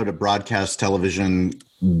radio to broadcast television,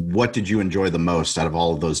 what did you enjoy the most out of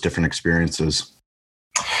all of those different experiences?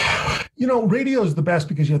 Radio is the best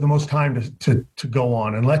because you have the most time to go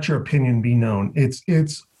on and let your opinion be known. It's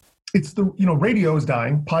radio is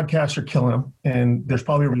dying. Podcasts are killing them. And there's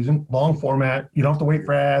probably a reason. Long format. You don't have to wait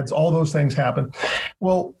for ads. All those things happen.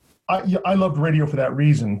 Well, I loved radio for that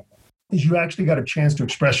reason, is you actually got a chance to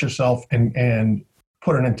express yourself and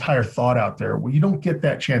put an entire thought out there. Well, you don't get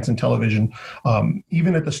that chance in television.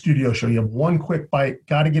 Even at the studio show, you have one quick bite,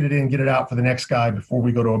 got to get it in, get it out for the next guy before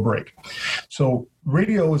we go to a break. So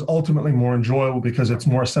radio is ultimately more enjoyable because it's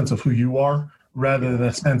more a sense of who you are rather than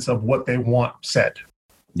a sense of what they want said.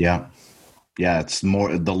 Yeah. Yeah, it's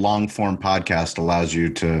more, the long form podcast allows you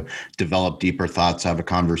to develop deeper thoughts, have a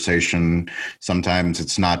conversation. Sometimes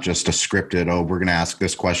it's not just a scripted, we're going to ask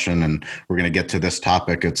this question and we're going to get to this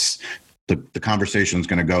topic. It's the conversation is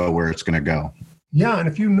going to go where it's going to go. Yeah, and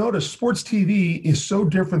if you notice, sports TV is so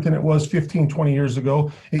different than it was 15, 20 years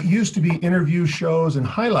ago. It used to be interview shows and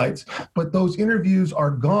highlights, but those interviews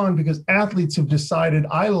are gone because athletes have decided,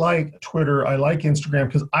 I like Twitter, I like Instagram,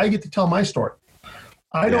 because I get to tell my story.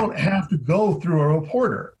 I don't have to go through a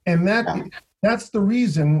reporter. And that's the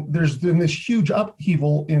reason there's been this huge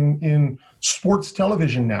upheaval in sports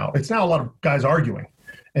television now. It's now a lot of guys arguing.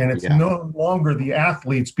 And it's no longer the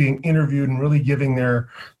athletes being interviewed and really giving their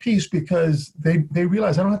piece because they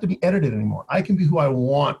realize I don't have to be edited anymore. I can be who I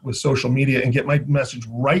want with social media and get my message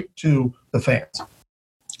right to the fans.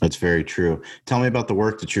 That's very true. Tell me about the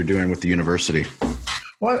work that you're doing with the university.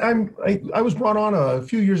 Well, I was brought on a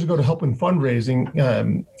few years ago to help in fundraising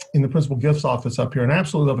in the principal gifts office up here, and I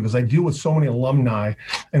absolutely love it because I deal with so many alumni,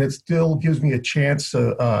 and it still gives me a chance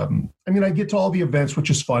to. I get to all the events,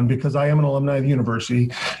 which is fun because I am an alumni of the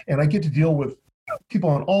university, and I get to deal with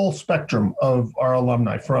people on all spectrum of our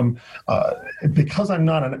alumni. From because I'm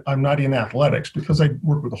not in athletics, because I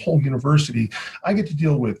work with the whole university, I get to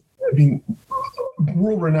deal with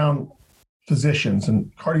world-renowned physicians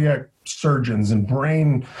and cardiac surgeons and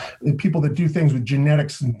brain people that do things with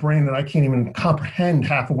genetics and brain that I can't even comprehend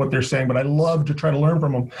half of what they're saying, but I love to try to learn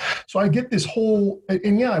from them. So I get this whole,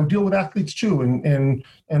 and I deal with athletes too and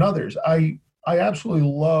others. I absolutely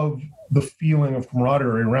love the feeling of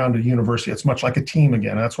camaraderie around a university. It's much like a team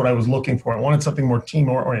again. That's what I was looking for. I wanted something more team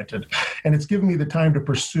oriented, and it's given me the time to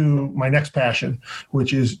pursue my next passion,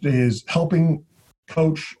 which is helping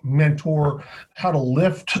coach, mentor, how to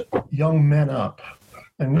lift young men up.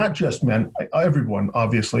 And not just men, everyone,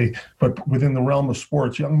 obviously, but within the realm of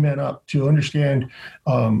sports, young men up to understand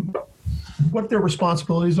what their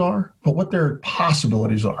responsibilities are, but what their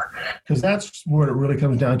possibilities are. Because that's what it really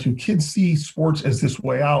comes down to. Kids see sports as this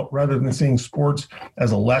way out rather than seeing sports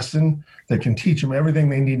as a lesson that can teach them everything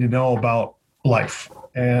they need to know about life.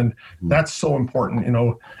 And that's so important.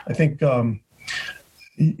 I think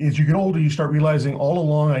as you get older, you start realizing all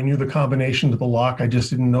along I knew the combination to the lock. I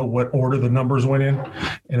just didn't know what order the numbers went in.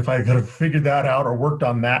 And if I could have figured that out or worked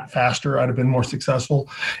on that faster, I'd have been more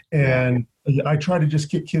successful. And I try to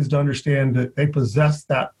just get kids to understand that they possess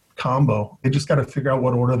that combo. They just got to figure out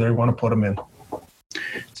what order they want to put them in.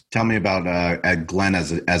 Tell me about Glenn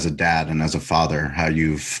as a dad and as a father, how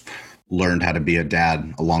you've learned how to be a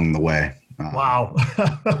dad along the way. Wow.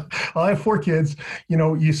 Well, I have 4 kids.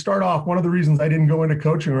 You start off, one of the reasons I didn't go into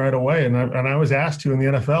coaching right away, and I was asked to in the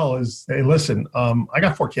NFL is, hey, listen, I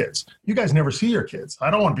got 4 kids. You guys never see your kids. I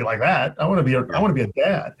don't want to be like that. I want to be a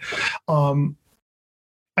dad.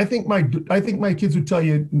 I think my kids would tell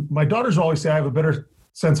you, my daughters always say I have a better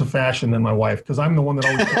sense of fashion than my wife because I'm the one that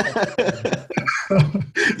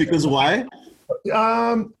always. Because why?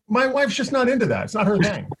 My wife's just not into that. It's not her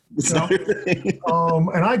thing.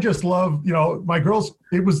 And I just love, my girls.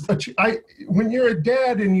 It was when you're a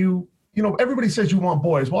dad and everybody says you want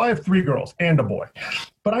boys. Well, I have 3 girls and a boy,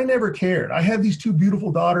 but I never cared. I had these 2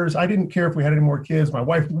 beautiful daughters. I didn't care if we had any more kids. My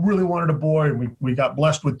wife really wanted a boy, and we got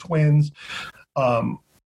blessed with twins.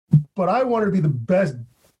 But I wanted to be the best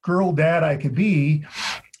girl dad I could be.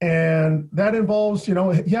 And that involves, I'm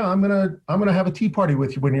gonna have a tea party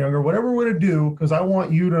with you when you're younger, whatever we're gonna do, because I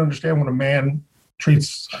want you to understand what a man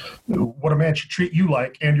should treat you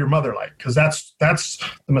like and your mother like, because that's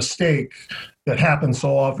the mistake that happens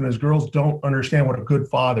so often is girls don't understand what a good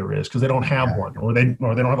father is because they don't have one, or they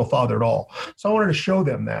don't have a father at all. So I wanted to show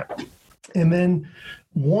them that. And then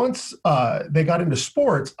once they got into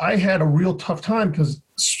sports, I had a real tough time because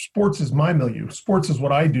sports is my milieu. Sports is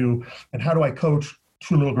what I do. And how do I coach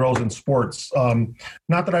two little girls in sports?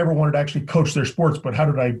 Not that I ever wanted to actually coach their sports, but how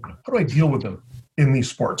do I deal with them in these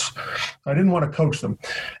sports? I didn't want to coach them.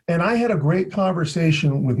 And I had a great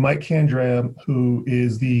conversation with Mike Candrea, who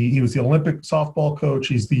he was the Olympic softball coach.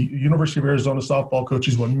 He's the University of Arizona softball coach.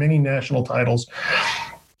 He's won many national titles.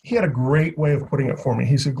 He had a great way of putting it for me.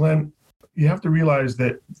 He said, Glenn, you have to realize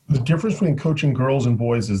that the difference between coaching girls and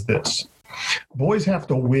boys is this. Boys have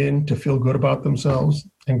to win to feel good about themselves,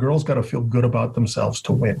 and girls got to feel good about themselves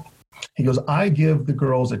to win. He goes, I give the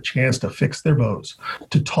girls a chance to fix their bows,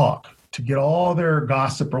 to talk, to get all their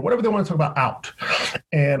gossip or whatever they want to talk about out.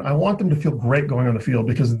 And I want them to feel great going on the field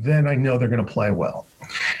because then I know they're going to play well.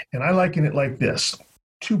 And I liken it like this.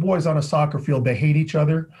 Two boys on a soccer field, they hate each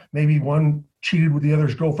other. Maybe one cheated with the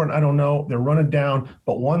other's girlfriend. I don't know. They're running down,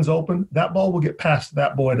 but one's open. That ball will get past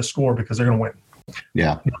that boy to score because they're going to win.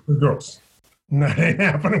 Yeah. Not with girls. That ain't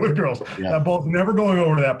happening with girls. Yeah. That ball's never going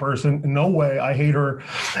over to that person. No way. I hate her.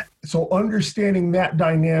 So understanding that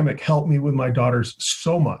dynamic helped me with my daughters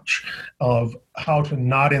so much of how to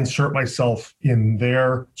not insert myself in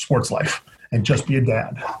their sports life and just be a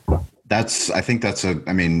dad.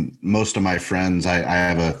 Most of my friends, I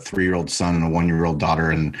have a 3-year-old son and a 1-year-old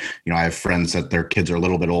daughter. And, I have friends that their kids are a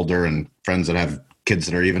little bit older and friends that have kids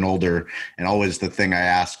that are even older. And always the thing I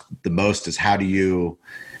ask the most is how do you,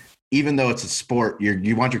 even though it's a sport,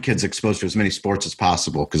 you want your kids exposed to as many sports as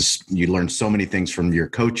possible because you learn so many things from your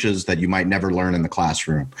coaches that you might never learn in the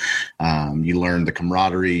classroom. You learn the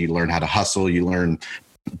camaraderie, you learn how to hustle, you learn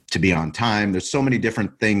to be on time. There's so many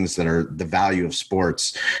different things that are the value of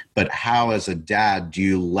sports. But how, as a dad, do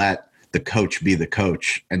you let the coach be the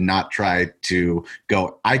coach and not try to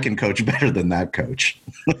go, I can coach better than that coach?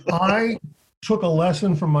 I took a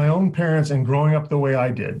lesson from my own parents and growing up the way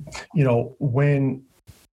I did.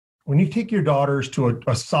 When you take your daughters to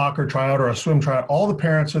a soccer tryout or a swim tryout, all the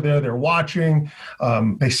parents are there, they're watching,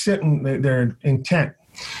 they sit and they're intent.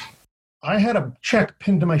 I had a check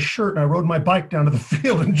pinned to my shirt and I rode my bike down to the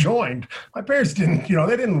field and joined. My parents didn't,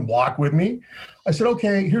 they didn't walk with me. I said,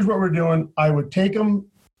 okay, here's what we're doing. I would take them,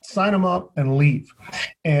 sign them up and leave.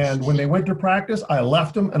 And when they went to practice, I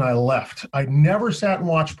left them and I left. I never sat and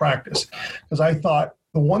watched practice because I thought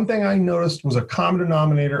the one thing I noticed was a common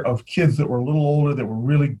denominator of kids that were a little older that were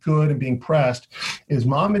really good and being pressed is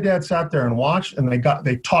mom and dad sat there and watched and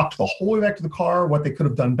they talked the whole way back to the car, what they could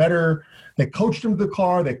have done better. They coached them to the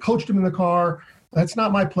car. They coached them in the car. That's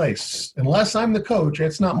not my place. Unless I'm the coach,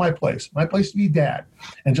 it's not my place. My place to be dad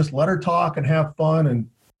and just let her talk and have fun and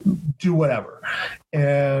do whatever.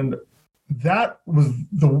 And that was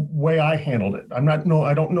the way I handled it. I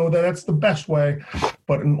don't know that that's the best way,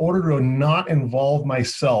 but in order to not involve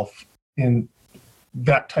myself in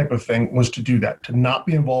that type of thing was to do that, to not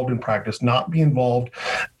be involved in practice, not be involved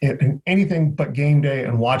in anything but game day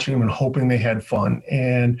and watching them and hoping they had fun.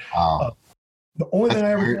 And the only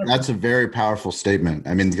thing that's a very powerful statement.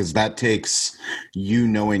 Because that takes you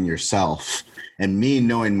knowing yourself and me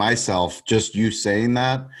knowing myself, just you saying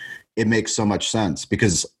that, it makes so much sense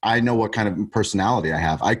because I know what kind of personality I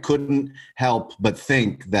have. I couldn't help but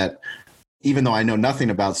think that even though I know nothing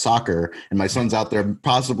about soccer and my son's out there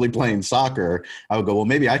possibly playing soccer, I would go, well,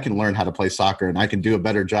 maybe I can learn how to play soccer and I can do a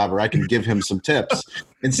better job or I can give him some tips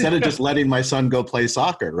instead of just letting my son go play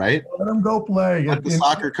soccer, right? Let him go play. Let the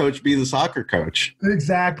soccer coach be the soccer coach.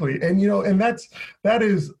 Exactly. And, and that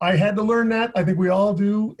is, I had to learn that. I think we all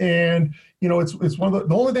do. And, it's one of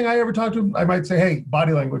the only thing I ever talk to, I might say, hey,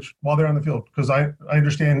 body language while they're on the field, because I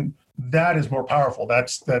understand that is more powerful.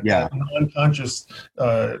 That's that non-conscious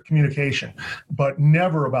communication, but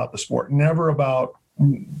never about the sport, never about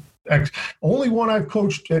only one I've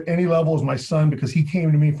coached at any level is my son because he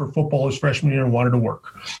came to me for football his freshman year and wanted to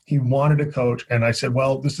work. He wanted to coach. And I said,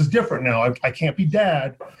 well, this is different now. I can't be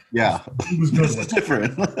dad. Yeah. He was good with it.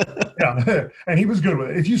 Different. Yeah. And he was good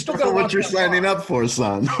with it. If you still got what you're signing up for,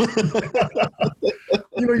 son.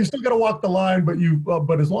 You still got to walk the line,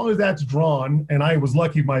 but as long as that's drawn, and I was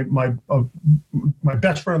lucky, my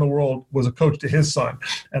best friend in the world was a coach to his son,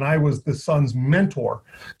 and I was the son's mentor,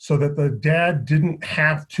 so that the dad didn't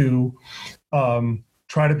have to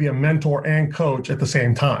try to be a mentor and coach at the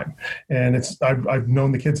same time. And I've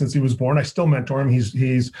known the kid since he was born. I still mentor him.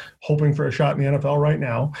 He's hoping for a shot in the NFL right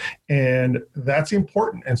now, and that's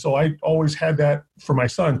important. And so I always had that for my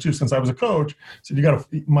son too, since I was a coach, said you got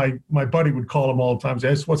to. My buddy would call him all the time.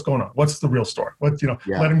 Say, what's going on? What's the real story? Let him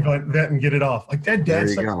vent and get it off. Like that. There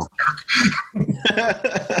you go.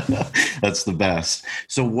 That's the best.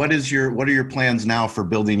 So what are your plans now for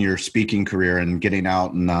building your speaking career and getting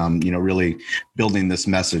out and really building this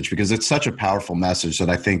message? Because it's such a powerful message that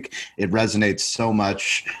I think it resonates so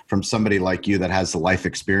much from somebody like you that has the life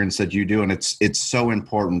experience that you do, and it's so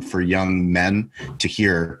important for young men to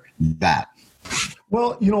hear that.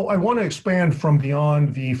 Well, I want to expand from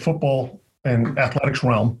beyond the football and athletics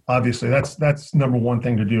realm. Obviously, that's number one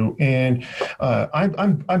thing to do. And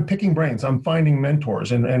I'm picking brains. I'm finding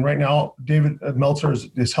mentors. And right now, David Meltzer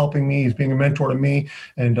is helping me. He's being a mentor to me.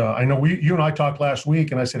 And I know you and I talked last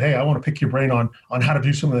week, and I said, hey, I want to pick your brain on how to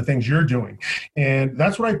do some of the things you're doing. And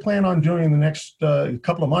that's what I plan on doing in the next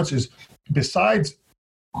couple of months is, besides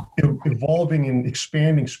evolving and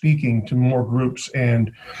expanding speaking to more groups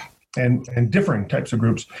and differing types of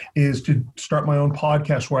groups, is to start my own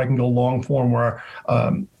podcast where I can go long form, where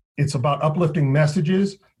it's about uplifting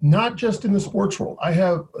messages, not just in the sports world. I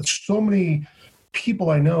have so many people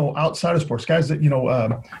I know outside of sports, guys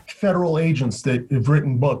that, federal agents that have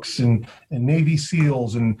written books and Navy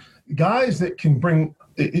SEALs and guys that can bring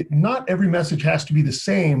not every message has to be the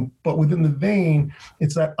same, but within the vein,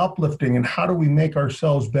 it's that uplifting and how do we make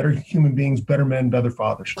ourselves better human beings, better men, better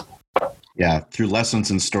fathers. Yeah, through lessons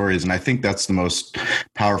and stories. And I think that's the most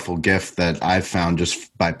powerful gift that I've found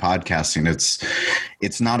just by podcasting.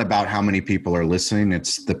 It's not about how many people are listening.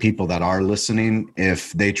 It's the people that are listening.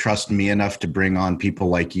 If they trust me enough to bring on people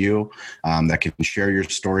like you that can share your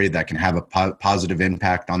story, that can have a positive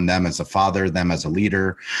impact on them as a father, them as a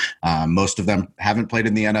leader. Most of them haven't played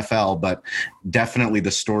in the NFL, but definitely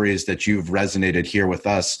the stories that you've resonated here with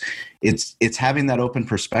us, it's having that open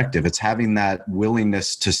perspective. It's having that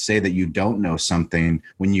willingness to say that you don't know something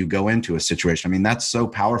when you go into a situation. I mean, that's so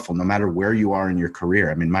powerful no matter where you are in your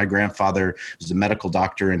career. I mean, my grandfather was a medical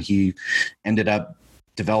doctor and he ended up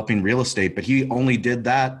developing real estate, but he only did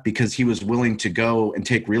that because he was willing to go and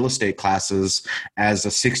take real estate classes as a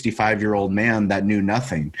 65-year-old man that knew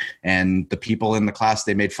nothing. And the people in the class,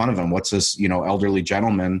 they made fun of him. What's this, elderly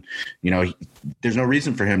gentleman, there's no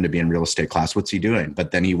reason for him to be in real estate class. What's he doing?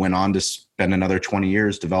 But then he went on to spend another 20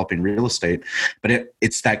 years developing real estate. But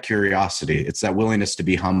it's that curiosity. It's that willingness to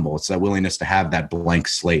be humble. It's that willingness to have that blank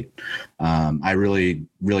slate. I really,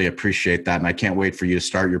 really appreciate that. And I can't wait for you to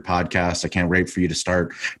start your podcast. I can't wait for you to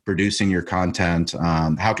start producing your content.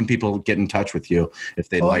 How can people get in touch with you if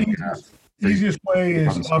they'd like that? The easiest way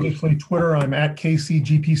is obviously Twitter. I'm at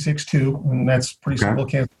KCGP62, and that's pretty simple.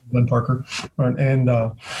 Cancel Glenn Parker,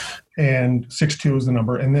 and 62 is the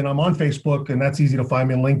number. And then I'm on Facebook, and that's easy to find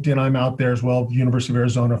me. LinkedIn, I'm out there as well. University of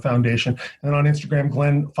Arizona Foundation, and on Instagram,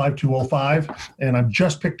 Glenn5205. And I've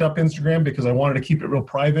just picked up Instagram because I wanted to keep it real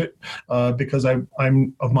private because I'm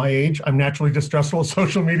of my age. I'm naturally distrustful of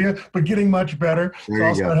social media, but getting much better. So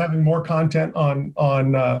I'll start having more content on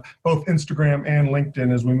both Instagram and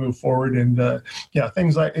LinkedIn as we move forward. And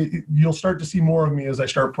things like you'll start to see more of me as I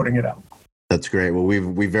start putting it out. That's great. Well,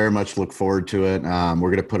 we very much look forward to it. We're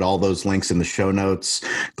going to put all those links in the show notes.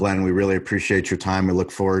 Glenn, we really appreciate your time. We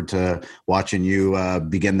look forward to watching you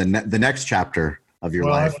begin the next chapter of your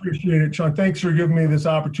life. I appreciate it, Sean. Thanks for giving me this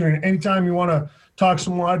opportunity. Anytime you want to talk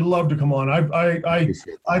some more, I'd love to come on.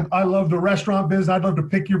 I love the restaurant business. I'd love to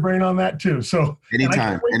pick your brain on that too. So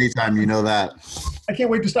anytime, you know that. I can't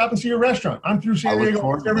wait to stop and see your restaurant. I'm through San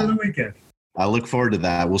Diego every other weekend. I look forward to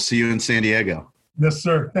that. We'll see you in San Diego. Yes,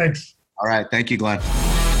 sir. Thanks. All right. Thank you, Glenn.